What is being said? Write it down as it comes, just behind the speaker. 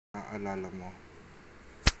maaalala mo?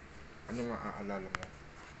 Ano maaalala mo?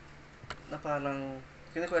 Na parang,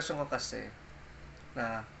 kini-question ko kasi,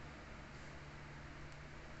 na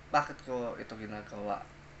bakit ko ito ginagawa?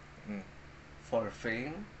 Mm. For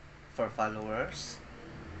fame? For followers?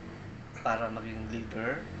 Para maging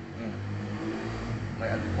leader? Mm. May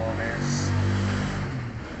alpores?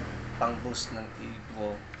 Pang boost ng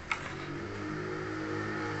ego?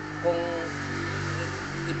 Kung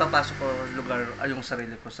ipapasok ko lugar ay yung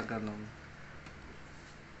sarili ko sa ganun,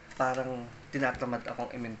 parang tinatamad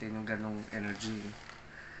akong i-maintain yung ganong energy.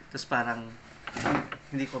 Tapos parang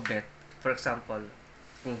hindi ko bet, for example,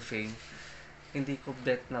 yung fame, hindi ko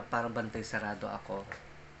bet na parang bantay sarado ako.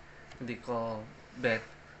 Hindi ko bet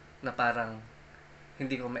na parang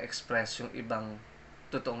hindi ko ma-express yung ibang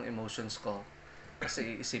totoong emotions ko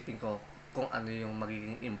kasi iisipin ko kung ano yung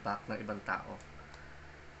magiging impact ng ibang tao.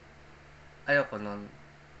 Ayoko nun.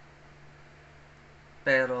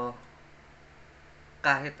 Pero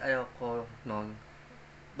kahit ayoko nun,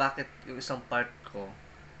 bakit yung isang part ko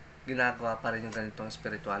ginagawa pa rin yung ganitong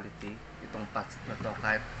spirituality, itong path na to,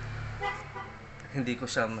 kahit hindi ko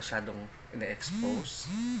siya masyadong ine-expose,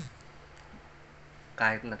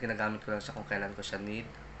 kahit na ginagamit ko lang siya kung kailan ko siya need.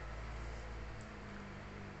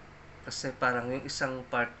 Kasi parang yung isang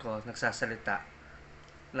part ko nagsasalita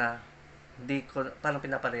na hindi ko, parang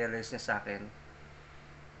pinaparealize niya sa akin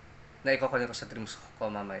na iko-connect ko sa dreams ko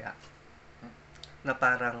mamaya. Na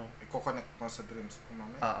parang, I-connect mo sa dreams mo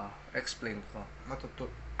mamaya? oo, explain ko.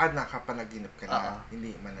 Nakapanaginip ka na, Oo.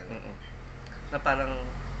 hindi mananap. Na parang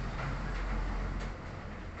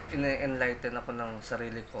ine-enlighten ako ng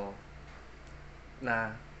sarili ko na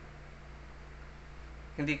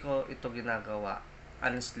hindi ko ito ginagawa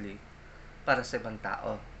honestly para sa ibang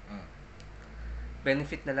tao.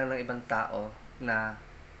 Benefit na lang ng ibang tao na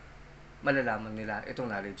malalaman nila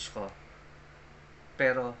itong knowledge ko.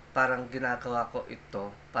 Pero parang ginagawa ko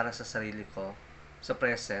ito para sa sarili ko, sa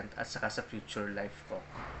present at saka sa future life ko.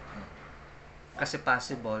 Kasi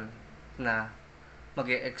possible na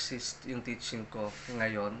mag-e-exist yung teaching ko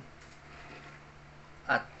ngayon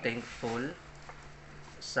at thankful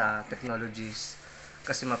sa technologies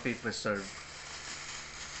kasi mapipreserve.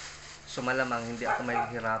 So malamang hindi ako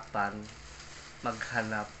mahihirapan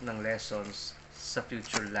maghanap ng lessons sa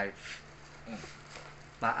future life.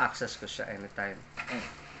 Ma-access ko siya anytime.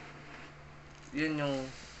 Yun yung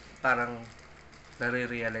parang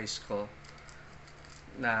nare-realize ko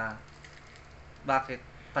na bakit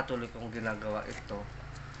patuloy kong ginagawa ito.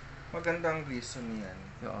 Magandang reason yan.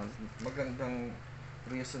 Yun. Magandang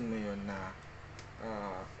reason mo yun na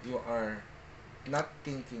you are not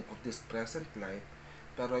thinking of this present life,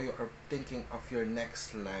 pero you are thinking of your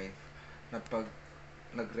next life na pag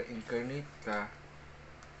nag-reincarnate ka,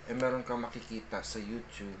 meron kang makikita sa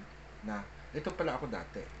YouTube na ito pala ako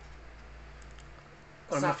dati.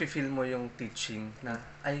 Or mafe-feel mo yung teaching na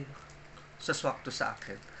ay saswak to sa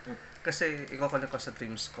akin. Kasi iko-connect ko sa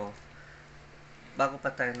dreams ko. Bago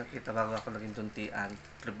pa tayo nakita, bago ako naging tuntian,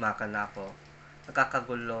 tribmaka na ako,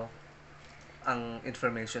 nakakagulo ang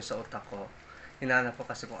information sa utak ko. Hinahanap ko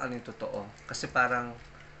kasi kung ano yung totoo. Kasi parang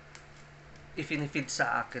i-feed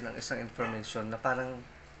sa akin ang isang information na parang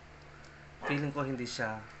feeling ko hindi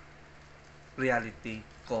siya reality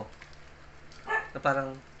ko. Na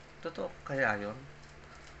parang, totoo kaya yun?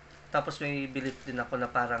 Tapos may belief din ako na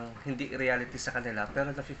parang hindi reality sa kanila,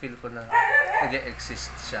 pero nafe-feel ko na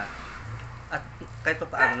nag-exist siya. At kahit pa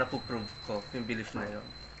paano napuprove ko yung belief na yun.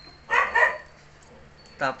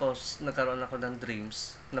 Tapos nagkaroon ako ng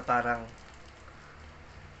dreams na parang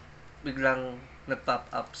biglang nag-pop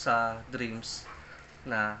up sa dreams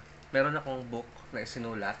na meron akong book na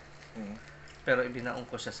isinulat, pero ibinaong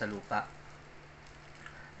ko siya sa lupa.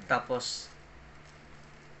 Tapos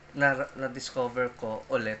na-discover ko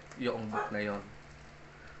ulit yung book na yon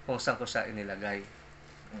kung saan ko siya inilagay.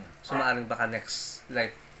 So maaring baka next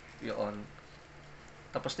life yun.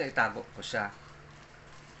 Tapos naitago ko siya.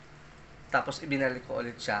 Tapos ibinalik ko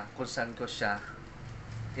ulit siya kung saan ko siya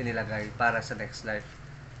inilagay para sa next life.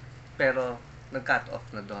 Pero nag-cut off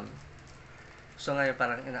na doon. So ngayon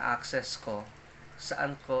parang ina-access ko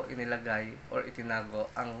saan ko inilagay or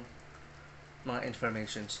itinago ang mga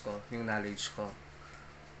informations ko, yung knowledge ko.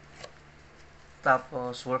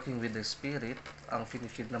 Tapos working with the spirit, ang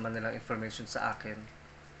finifeed naman nilang information sa akin,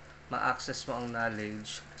 ma-access mo ang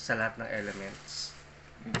knowledge sa lahat ng elements.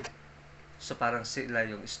 So parang sila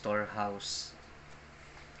yung storehouse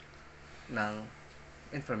ng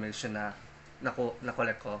information na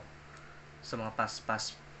na-collect ko sa mga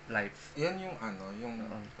past life. Yan yung yung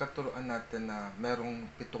katuruan natin na merong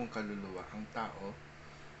 7 kaluluwa ang tao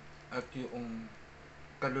at yung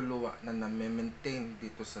kaluluwa na name-maintain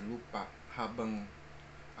dito sa lupa habang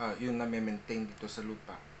yung name-maintain dito sa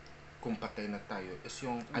lupa kung patay na tayo is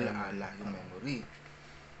yung alaala, yung memory.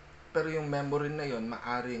 Pero yung memory na yon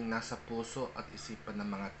maaring nasa puso at isipan ng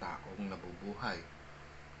mga taong nabubuhay.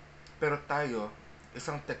 Pero tayo,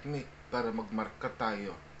 isang technique para magmarka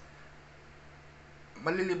tayo,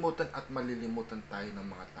 malilimutan at malilimutan tayo ng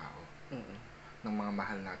mga tao, ng mga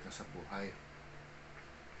mahal natin sa buhay.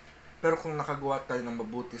 Pero kung nakagawa tayo ng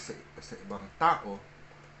mabuti sa ibang tao,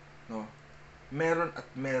 no, meron at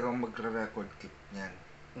merong magre-record keep niyan.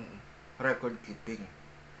 Record keeping.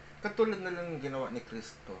 Katulad na lang yung ginawa ni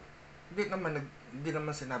Kristo. Hindi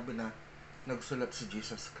naman sinabi na nagsulat si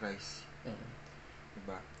Jesus Christ.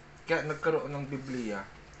 Diba? Kaya nagkaroon ng Biblia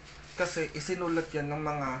kasi isinulat yan ng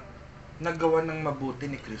mga nagawa ng mabuti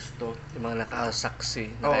ni Kristo. Yung mga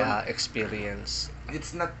nakasaksi, naka-experience.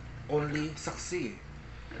 It's not only saksi.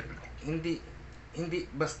 Hindi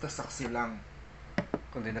basta saksi lang.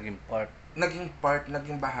 Kundi naging part.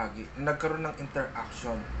 Naging bahagi. Nagkaroon ng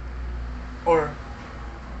interaction. Or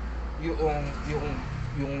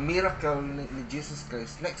yung miracle ni Jesus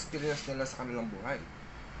Christ na experience nila sa kanilang buhay.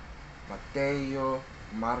 Mateo,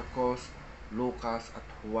 Marcos, Lucas at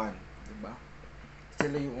Juan, di ba?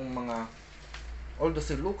 Sila yung mga, although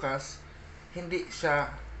si Lucas hindi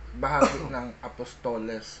siya bahagi ng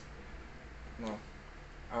apostoles, no.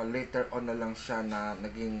 Later on na lang siya na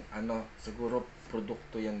naging siguro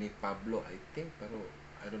produkto yan ni Pablo, I think, pero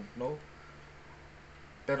I don't know.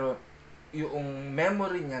 Pero yung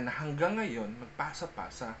memory niya na hanggang ngayon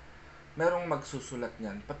magpasa-pasa, merong magsusulat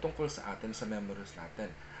niyan patungkol sa atin, sa memories natin.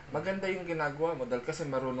 Maganda yung ginagawa mo dahil kasi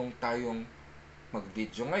marunong tayong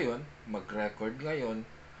mag-video ngayon, mag-record ngayon,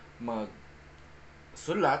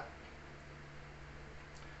 mag-sulat.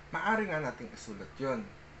 Maaari nga nating isulat yon.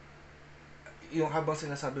 Yung habang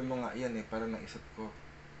sinasabi mo nga yan parang naisip ko,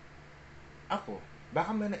 ako,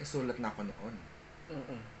 baka may naisulat na ako noon.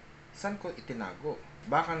 Saan ko itinago?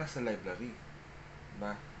 Baka nasa library.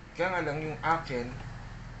 Diba? Kaya nga lang yung akin,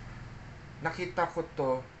 nakita ko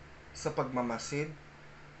to sa pagmamasid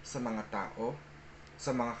sa mga tao, sa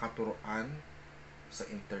mga katuruan, sa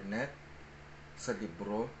internet, sa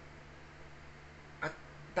libro. At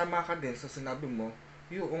tama ka din sa sinabi mo,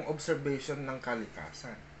 yung observation ng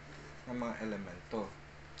kalikasan, ng mga elemento.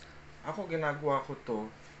 Ako ginagawa ko to,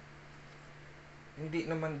 hindi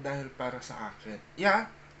naman dahil para sa akin.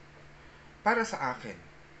 Para sa akin.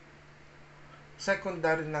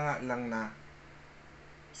 Secondary na nga lang na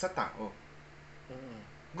sa tao.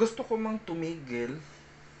 Gusto ko mang tumigil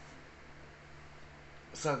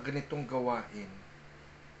sa ganitong gawain.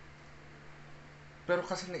 Pero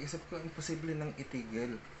kasi naisip ko, imposible nang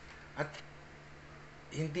itigil. At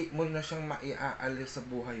hindi mo na siyang maiaalis sa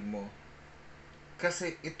buhay mo.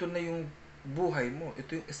 Kasi ito na yung buhay mo.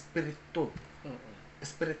 Ito yung espiritu.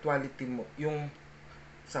 Spirituality mo. Yung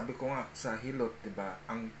sabi ko nga sa Hilot, 'di ba?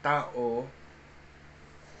 Ang tao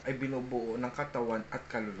ay binubuo ng katawan at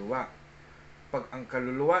kaluluwa. Pag ang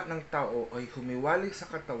kaluluwa ng tao ay humiwalay sa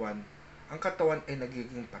katawan, ang katawan ay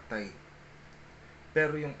nagiging patay.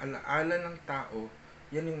 Pero yung alaala ng tao,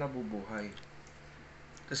 yan yung nabubuhay.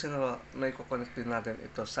 Kasi may kukonect din natin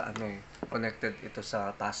ito sa connected ito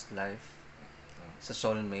sa past life, sa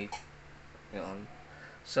soulmate. Yun.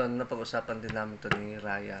 So, napag-usapan din namin ito ni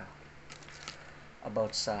Raya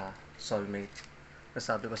about sa soulmate.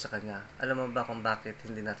 Nasabi ko sa kanya, alam mo ba kung bakit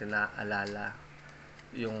hindi natin naaalala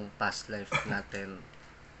yung past life natin?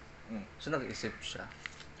 So, nag-isip siya.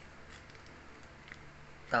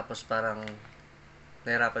 Tapos parang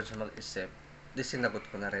nahirapan siya mag-isip. Di sinagot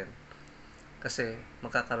ko na rin. Kasi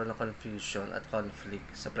magkakaroon ng confusion at conflict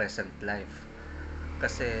sa present life.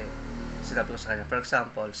 Kasi sinabi ko sa kanya, for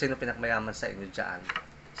example, sino pinakmayaman sa inyo dyan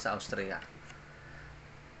sa Austria?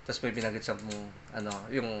 Tapos may binanggit siya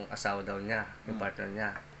yung asawa daw niya, yung partner niya.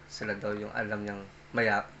 Sila daw yung alam niyang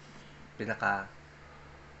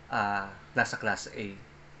nasa class A.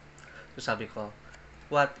 So sabi ko,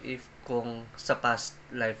 what if kung sa past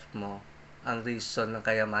life mo, ang reason ng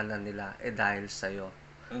kayamanan nila dahil sa'yo?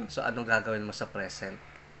 So anong gagawin mo sa present?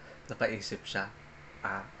 Napaisip siya.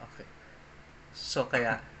 Okay. So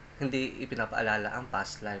kaya, hindi ipinapaalala ang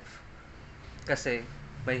past life. Kasi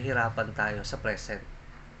may hirapan tayo sa present.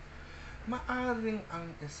 Maaring ang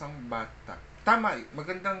isang bata, tama,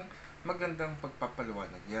 magandang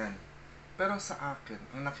pagpapaliwanag yan. Pero sa akin,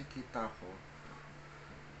 ang nakikita ko,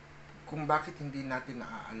 kung bakit hindi natin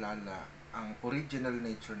naaalala ang original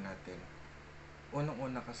nature natin,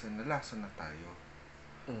 unang-una kasi nalason na tayo.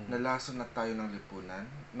 Nalason na tayo ng lipunan,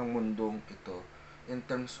 ng mundong ito, in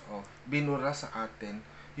terms of binura sa atin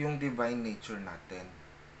yung divine nature natin.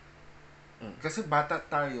 Kasi bata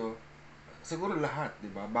tayo, siguro lahat, di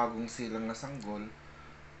ba? Bagong silang na sanggol,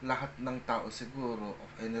 lahat ng tao siguro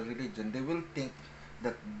of any religion, they will think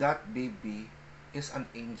that that baby is an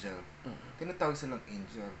angel. Tinatawag silang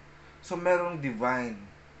angel. So, merong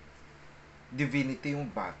divinity yung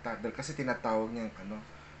bata. Dahil kasi tinatawag niya yung ano.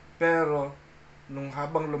 Pero, nung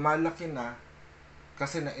habang lumalaki na,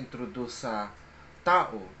 kasi na-introduce sa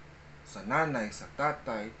tao, sa nanay, sa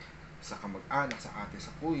tatay, sa kamag-anak, sa ate, sa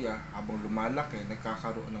kuya, habang lumalaki,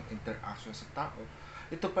 nagkakaroon ng interaction sa tao,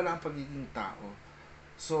 ito pala ang pagiging tao.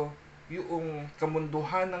 So, yung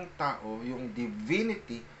kamunduhan ng tao, yung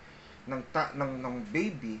divinity ng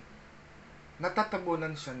baby,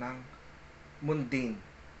 natatabunan siya ng mundane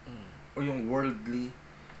o yung worldly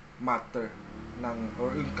matter or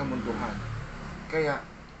yung kamunduhan. Kaya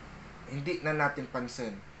hindi na natin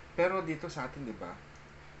pansin. Pero dito sa atin, 'di ba?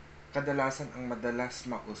 Kadalasan ang madalas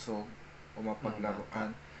mausog o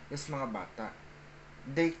mapaglaruan is mga bata.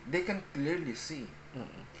 They can clearly see.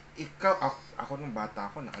 Ikaw, ako nung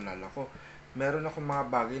bata ako, naalala ko, meron akong mga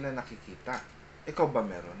bagay na nakikita. Ikaw ba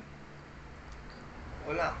meron?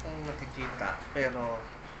 Wala akong nakikita, pero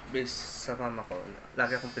based sa mama ko,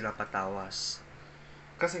 lagi akong pinapatawas.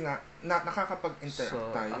 Kasi nga, nakakapag-interact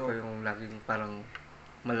So, tayo. ako yung laging parang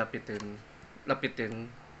lapitin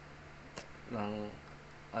ng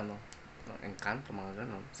ng engkanto, mga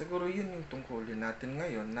ganon. Siguro yun yung tungkulin natin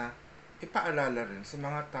ngayon na ipaalala rin sa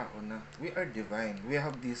mga tao na we are divine. We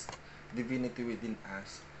have this divinity within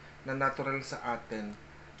us na natural sa atin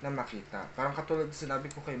na makita. Parang katulad sinabi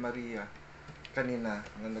ko kay Maria kanina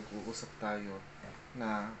na nag-uusap tayo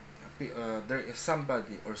na there is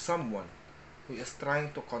somebody or someone who is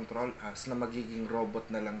trying to control us na magiging robot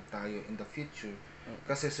na lang tayo in the future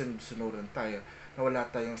kasi sunod-sunuran tayo na wala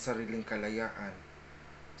tayong sariling kalayaan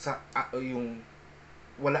yung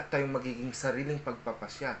wala tayong magiging sariling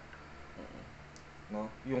pagpapasya, no?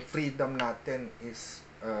 Yung freedom natin is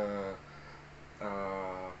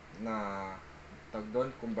na tag doon,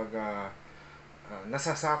 kumbaga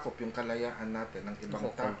nasasakop yung kalayaan natin ng ibang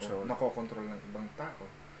tao, nakokontrol ng ibang tao.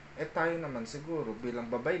 Tayo naman siguro bilang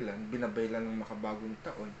binabaylan ng makabagong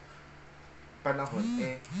panahon,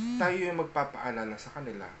 tayo yung magpapaalala sa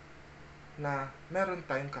kanila na meron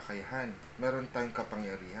tayong kakayahan, meron tayong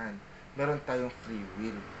kapangyarihan, meron tayong free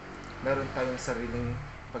will, meron tayong sariling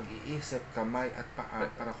pag-iisip, kamay at paa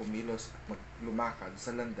para kumilos at lumakad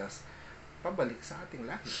sa landas pabalik sa ating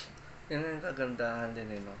lahi. Yan ang kagandahan din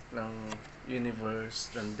ng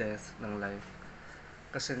universe, ng death, ng life.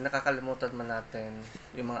 Kasi nakakalimutan man natin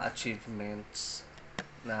yung mga achievements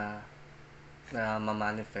na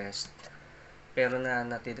ma-manifest, pero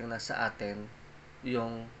natiling na sa atin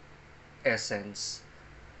yung essence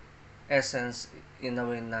in a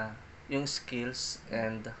way na yung skills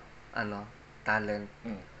and talent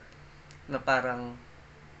na parang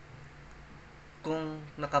kung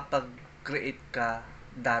nakapag-create ka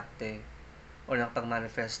dati o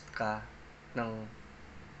nakapag-manifest ka ng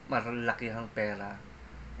malakihang pera,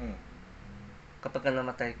 kapag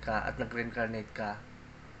namatay ka at nag-reincarnate ka,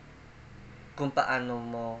 kung paano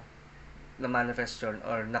mo na-manifest yun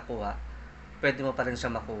or nakuha, pwede mo pa rin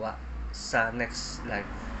siya makuha sa next life.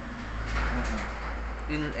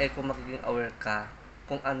 Yun kung magiging aware ka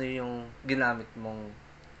kung ano yung ginamit mong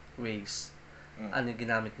ways, ano yung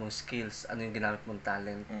ginamit mong skills, ano yung ginamit mong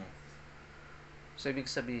talent. So,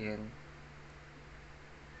 ibig sabihin,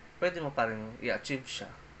 pwede mo pa rin i-achieve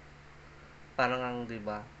siya. Parang ang, di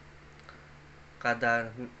ba,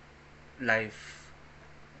 kada life,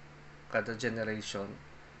 kada generation,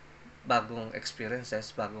 bagong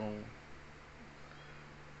experiences, bagong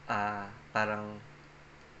parang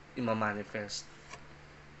ima-manifest,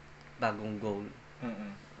 bagong goal.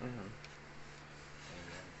 Ayan.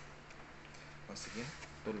 O sige,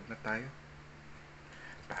 tulog na tayo.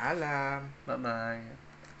 Paalam. Bye-bye.